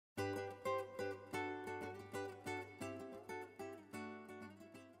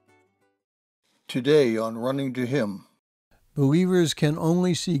Today on Running to Him. Believers can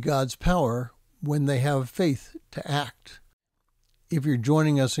only see God's power when they have faith to act. If you're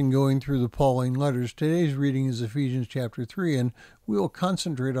joining us in going through the Pauline letters, today's reading is Ephesians chapter 3, and we will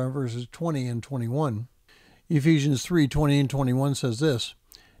concentrate on verses 20 and 21. Ephesians 3:20 and 21 says this,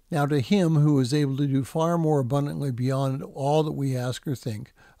 "Now to him who is able to do far more abundantly beyond all that we ask or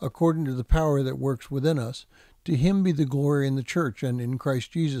think, according to the power that works within us, to him be the glory in the church and in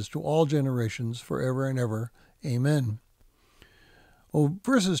Christ Jesus to all generations, forever and ever. Amen." Well,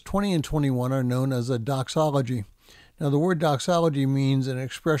 verses 20 and 21 are known as a doxology. Now, the word doxology means an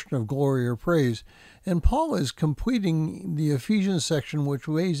expression of glory or praise, and Paul is completing the Ephesians section which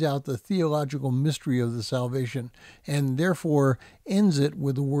lays out the theological mystery of the salvation, and therefore ends it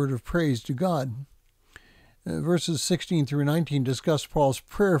with a word of praise to God. Verses 16 through 19 discuss Paul's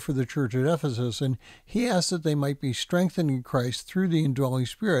prayer for the church at Ephesus, and he asks that they might be strengthened in Christ through the indwelling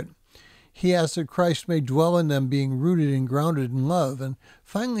Spirit. He asks that Christ may dwell in them, being rooted and grounded in love. And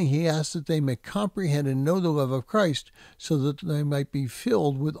finally, he asks that they may comprehend and know the love of Christ, so that they might be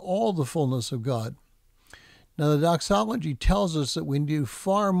filled with all the fullness of God. Now, the doxology tells us that we do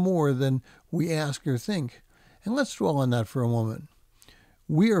far more than we ask or think. And let's dwell on that for a moment.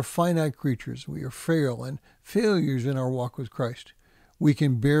 We are finite creatures. We are frail and failures in our walk with Christ. We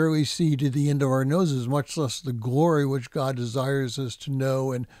can barely see to the end of our noses, much less the glory which God desires us to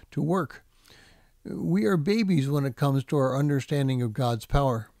know and to work. We are babies when it comes to our understanding of God's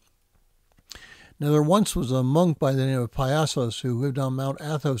power. Now, there once was a monk by the name of Ephesus who lived on Mount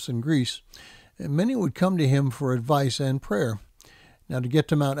Athos in Greece, and many would come to him for advice and prayer. Now, to get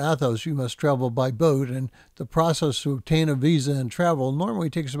to Mount Athos, you must travel by boat, and the process to obtain a visa and travel normally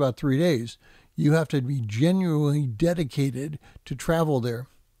takes about 3 days. You have to be genuinely dedicated to travel there.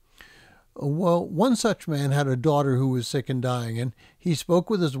 Well, one such man had a daughter who was sick and dying, and he spoke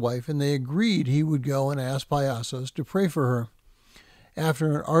with his wife, and they agreed he would go and ask Ephesus to pray for her.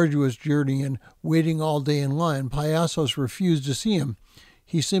 After an arduous journey and waiting all day in line, Ephesus refused to see him.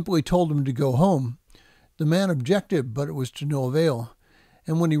 He simply told him to go home. The man objected, but it was to no avail.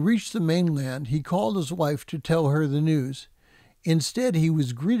 And when he reached the mainland, he called his wife to tell her the news. Instead, he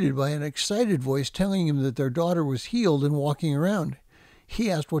was greeted by an excited voice telling him that their daughter was healed and walking around. He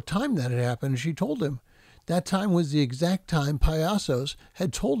asked what time that had happened, and she told him. That time was the exact time Ephesus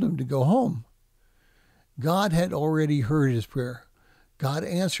had told him to go home. God had already heard his prayer. God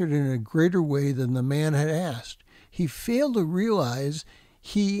answered in a greater way than the man had asked. He failed to realize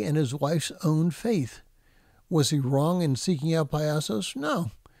he and his wife's own faith. Was he wrong in seeking out Ephesus?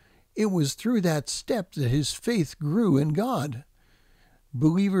 No. It was through that step that his faith grew in God.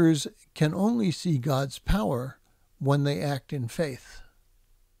 Believers can only see God's power when they act in faith.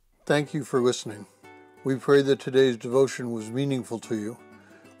 Thank you for listening. We pray that today's devotion was meaningful to you.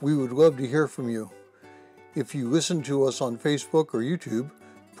 We would love to hear from you. If you listen to us on Facebook or YouTube,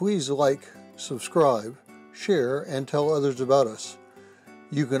 please like, subscribe, share, and tell others about us.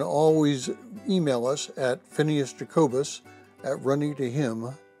 You can always email us at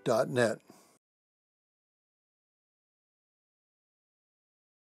phineasjacobus@runningtohim.net.